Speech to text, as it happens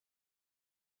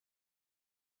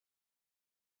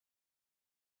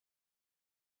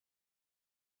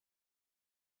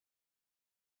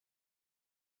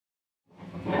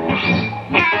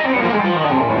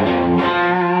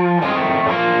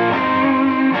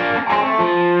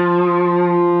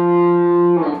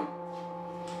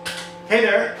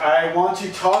I want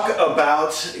to talk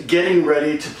about getting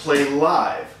ready to play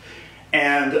live.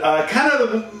 And kind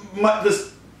of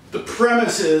the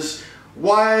premise is,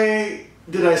 why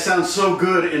did I sound so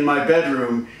good in my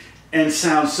bedroom and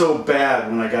sound so bad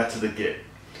when I got to the gig?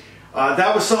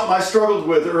 That was something I struggled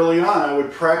with early on. I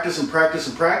would practice and practice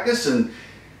and practice, and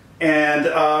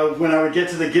when I would get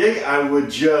to the gig, I would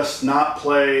just not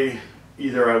play.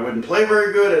 Either I wouldn't play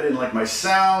very good, I didn't like my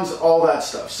sounds, all that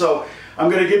stuff. So I'm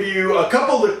going to give you a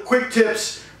couple of quick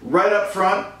tips right up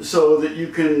front so that you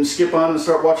can skip on and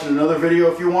start watching another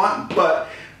video if you want. But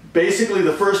basically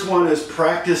the first one is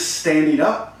practice standing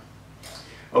up.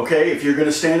 Okay, if you're going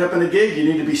to stand up in a gig, you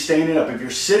need to be standing up. If you're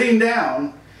sitting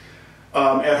down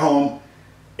at home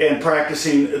and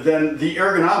practicing, then the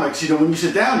ergonomics, when you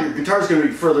sit down, your guitar is going to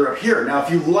be further up here. Now if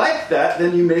you like that,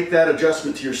 then you make that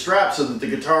adjustment to your strap so that the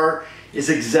guitar is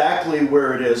exactly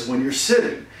where it is when you're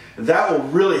sitting. That will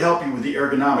really help you with the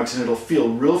ergonomics, and it'll feel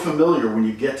real familiar when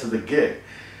you get to the gig.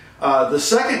 The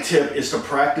second tip is to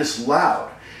practice loud.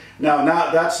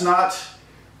 Now that's not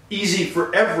easy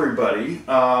for everybody,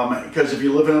 because if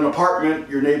you live in an apartment,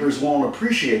 your neighbors won't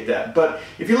appreciate that. But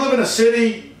if you live in a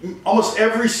city, almost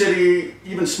every city,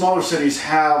 even smaller cities,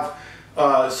 have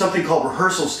something called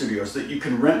rehearsal studios that you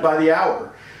can rent by the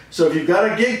hour. So if you've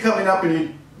got a gig coming up and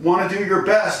you want to do your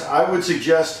best, I would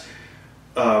suggest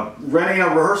renting a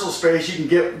rehearsal space. You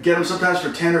can get them sometimes for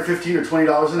 $10 or $15 or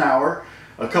 $20 an hour,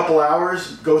 a couple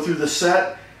hours, go through the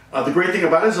set. The great thing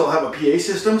about it is they'll have a PA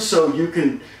system, so you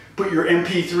can put your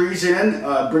MP3s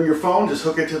in, bring your phone, just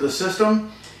hook it to the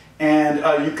system, and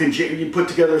you put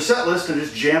together a set list and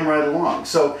just jam right along.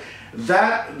 So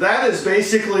that is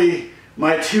basically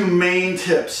my two main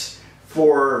tips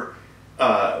for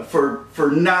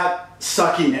not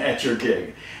sucking at your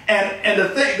gig. And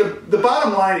the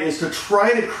bottom line is to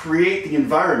try to create the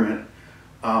environment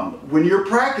when you're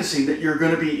practicing that you're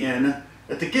going to be in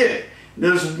at the gig.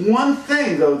 There's one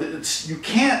thing though that you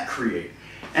can't create,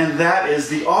 and that is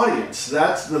the audience.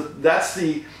 That's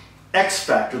the X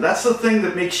factor. That's the thing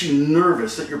that makes you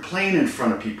nervous, that you're playing in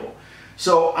front of people.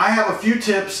 So I have a few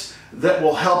tips that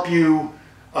will help you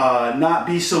not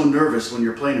be so nervous when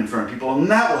you're playing in front of people,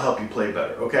 and that will help you play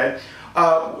better, okay?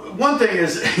 One thing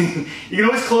is, you can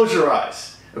always close your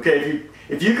eyes, okay?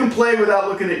 If you can play without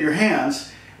looking at your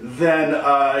hands, then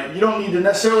you don't need to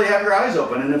necessarily have your eyes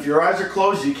open. And if your eyes are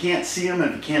closed, you can't see them,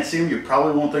 and if you can't see them, you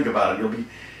probably won't think about it.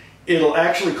 It'll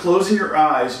actually, closing your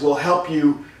eyes will help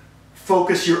you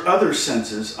focus your other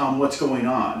senses on what's going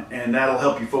on, and that'll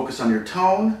help you focus on your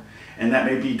tone. And that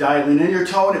may be dialing in your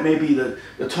tone, it may be the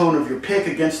tone of your pick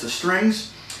against the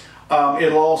strings.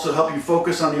 It'll also help you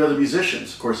focus on the other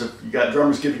musicians. Of course, if you got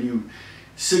drummers giving you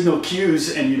signal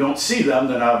cues and you don't see them,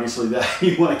 then obviously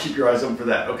you want to keep your eyes open for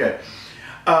that. Okay.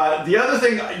 The other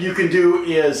thing you can do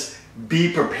is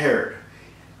be prepared.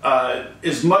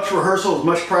 As much rehearsal, as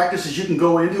much practice as you can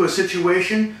go into a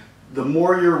situation, the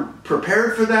more you're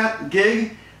prepared for that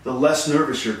gig, the less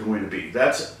nervous you're going to be.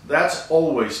 That's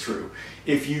always true.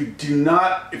 If you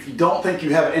don't think you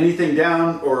have anything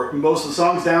down, or most of the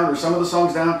songs down, or some of the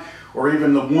songs down, or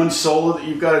even the one solo that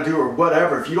you've got to do, or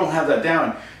whatever, if you don't have that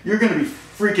down, you're going to be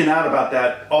freaking out about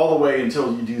that all the way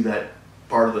until you do that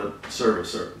part of the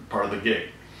service or part of the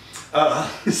gig.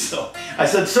 So I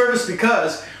said service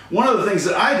because one of the things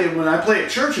that I did when I play at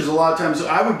churches, a lot of times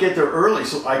I would get there early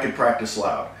so I could practice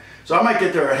loud. So I might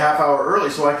get there a half hour early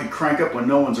so I could crank up when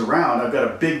no one's around. I've got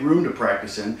a big room to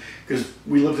practice in because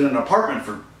we lived in an apartment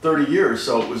for 30 years,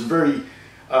 so it was very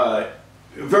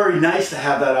nice to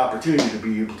have that opportunity to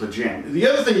be able to jam. The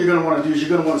other thing you're going to want to do is you're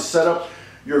going to want to set up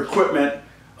your equipment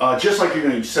just like you're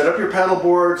going to set up your pedal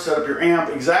board, set up your amp,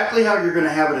 exactly how you're going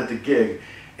to have it at the gig.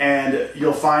 And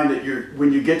you'll find that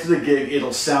when you get to the gig,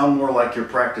 it'll sound more like your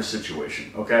practice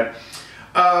situation, okay?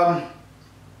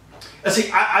 Let's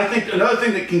see, I think another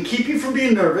thing that can keep you from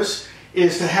being nervous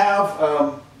is to have,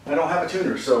 I don't have a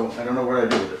tuner, so I don't know where I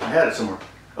did with it. I had it somewhere.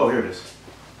 Oh, here it is.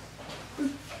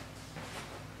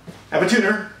 Have a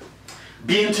tuner.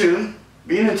 Be in tune.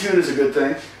 Being in tune is a good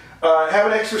thing. Have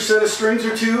an extra set of strings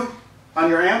or two on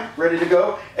your amp, ready to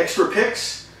go. Extra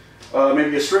picks,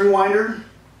 maybe a string winder.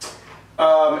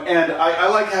 And I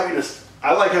like having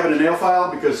a nail file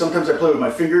because sometimes I play with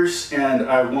my fingers and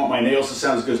I want my nails to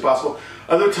sound as good as possible.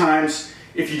 Other times,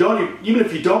 even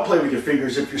if you don't play with your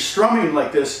fingers, if you're strumming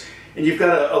like this and you've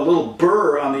got a little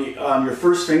burr on your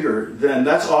first finger, then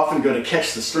that's often going to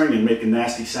catch the string and make a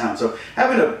nasty sound. So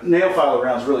having a nail file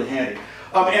around is really handy.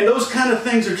 And those kind of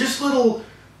things are just little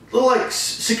like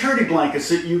security blankets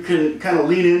that you can kind of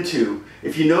lean into.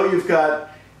 If you know you've got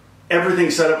everything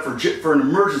set up for an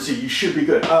emergency, you should be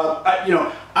good. I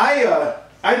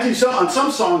I do on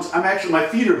some songs, my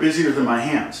feet are busier than my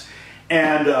hands.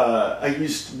 And I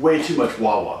use way too much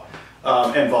wah-wah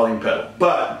and volume pedal.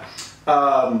 But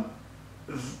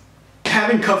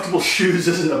having comfortable shoes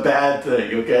isn't a bad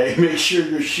thing, okay? Make sure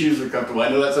your shoes are comfortable. I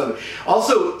know that's something.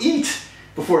 Also, eat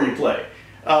before you play.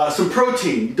 Some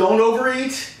protein. Don't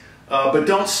overeat, but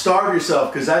don't starve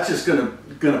yourself, because that's just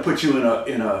gonna put you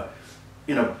in a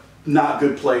not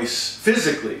good place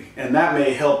physically, and that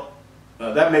may help.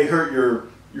 That may hurt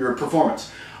your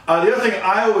performance. The other thing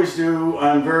I always do,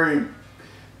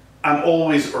 I'm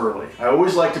always early. I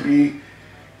always like to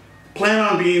plan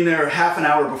on being there half an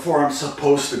hour before I'm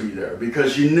supposed to be there,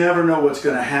 because you never know what's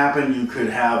going to happen. You could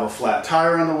have a flat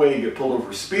tire on the way, you get pulled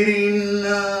over speeding.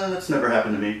 That's never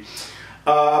happened to me.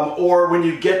 Or when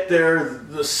you get there,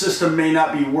 the system may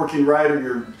not be working right,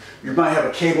 or you might have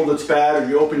a cable that's bad, or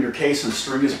you open your case and the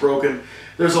string is broken.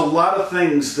 There's a lot of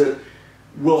things that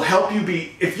will help you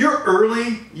if you're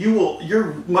early,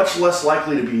 you're much less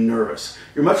likely to be nervous.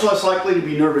 You're much less likely to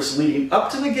be nervous leading up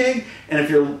to the gig, and if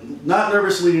you're not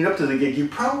nervous leading up to the gig, you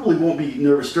probably won't be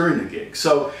nervous during the gig.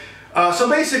 So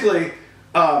basically,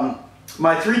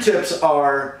 my 3 tips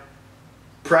are: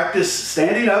 practice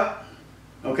standing up,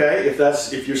 okay?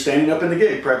 If you're standing up in the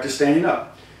gig, practice standing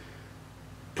up.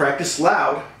 Practice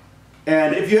loud.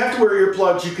 And if you have to wear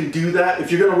earplugs, you can do that.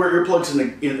 If you're going to wear earplugs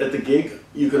at the gig,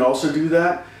 you can also do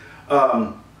that.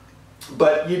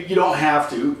 But you don't have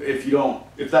to.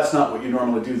 If that's not what you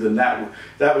normally do, then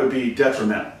that would be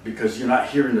detrimental, because you're not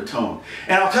hearing the tone.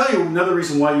 And I'll tell you another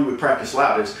reason why you would practice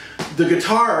loud is the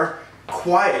guitar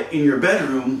quiet in your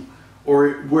bedroom or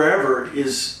wherever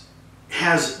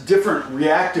has different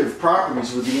reactive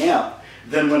properties with the amp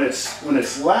than when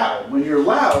it's loud. When you're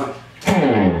loud,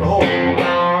 the whole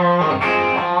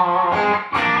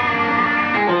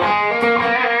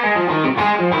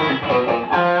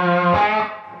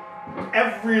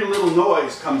every little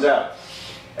noise comes out.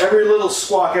 Every little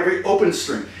squawk, every open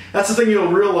string. That's the thing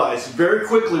you'll realize very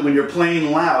quickly when you're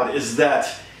playing loud, is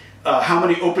that how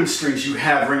many open strings you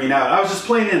have ringing out. I was just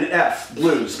playing in F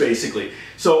blues, basically.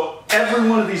 So every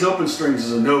one of these open strings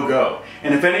is a no-go.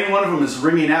 And if any one of them is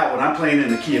ringing out when I'm playing in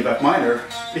the key of F minor,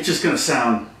 it's just going to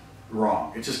sound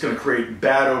wrong. It's just going to create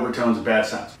bad overtones and bad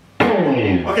sounds.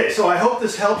 Okay, so I hope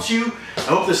this helps you. I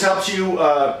hope this helps you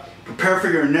prepare for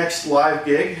your next live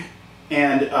gig.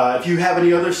 And if you have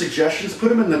any other suggestions, put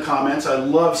them in the comments. I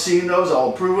love seeing those.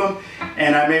 I'll approve them,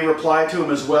 and I may reply to them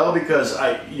as well, because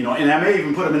and I may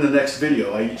even put them in the next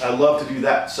video. I love to do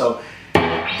that. So,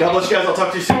 God bless you guys. I'll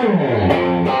talk to you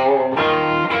soon.